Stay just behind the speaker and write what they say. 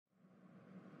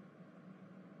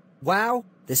Wow,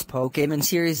 this Pokémon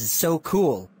series is so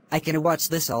cool. I can watch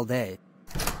this all day.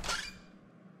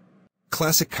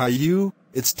 Classic Caillou,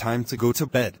 it's time to go to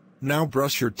bed. Now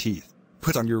brush your teeth,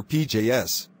 put on your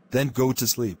PJs, then go to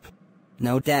sleep.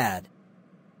 No, Dad.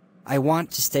 I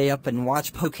want to stay up and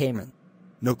watch Pokémon.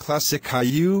 No, Classic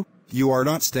Caillou, you are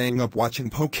not staying up watching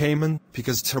Pokémon,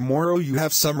 because tomorrow you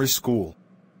have summer school.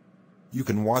 You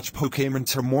can watch Pokémon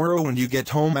tomorrow when you get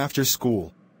home after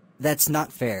school. That's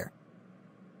not fair.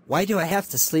 Why do I have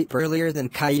to sleep earlier than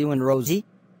Caillou and Rosie?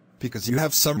 Because you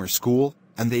have summer school,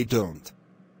 and they don't.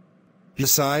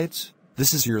 Besides,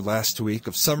 this is your last week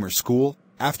of summer school.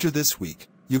 After this week,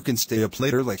 you can stay up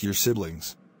later like your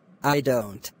siblings. I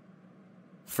don't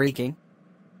freaking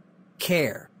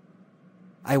care.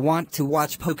 I want to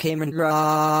watch Pokémon.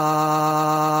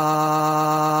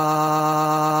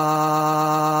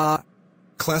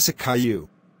 Classic Caillou.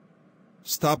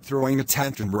 Stop throwing a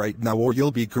tantrum right now or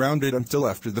you'll be grounded until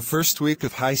after the first week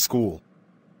of high school.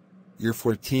 You're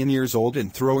 14 years old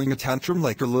and throwing a tantrum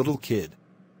like a little kid.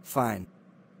 Fine.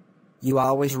 You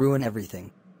always ruin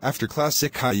everything. After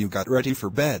Classic Caillou got ready for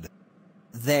bed.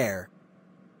 There.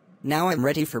 Now I'm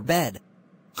ready for bed.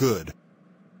 Good.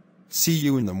 See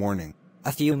you in the morning.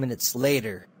 A few minutes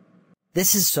later.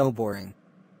 This is so boring.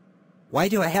 Why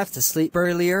do I have to sleep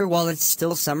earlier while it's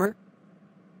still summer?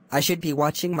 I should be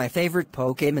watching my favorite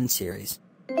Pokémon series.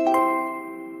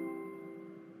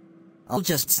 I'll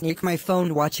just sneak my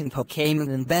phone watching Pokémon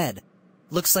in bed.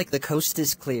 Looks like the coast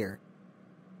is clear.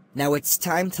 Now it's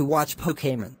time to watch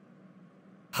Pokémon.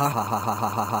 Ha ha ha ha ha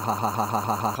ha ha ha ha ha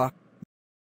ha ha ha.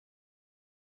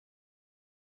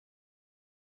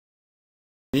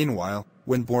 Meanwhile,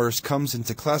 when Boris comes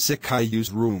into Classic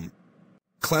Caillou's room.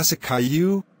 Classic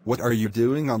Caillou, what are you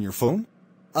doing on your phone?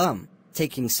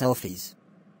 Taking selfies.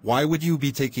 Why would you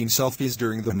be taking selfies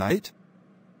during the night?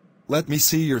 Let me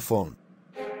see your phone.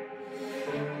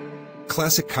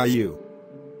 Classic Caillou.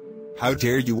 How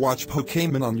dare you watch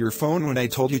Pokémon on your phone when I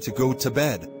told you to go to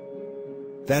bed?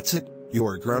 That's it, you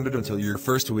are grounded until your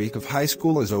first week of high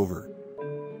school is over.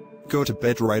 Go to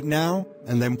bed right now,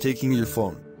 and I'm taking your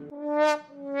phone.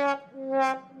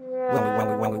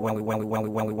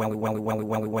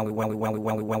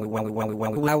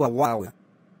 Wow.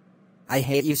 I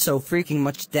hate you so freaking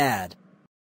much, Dad.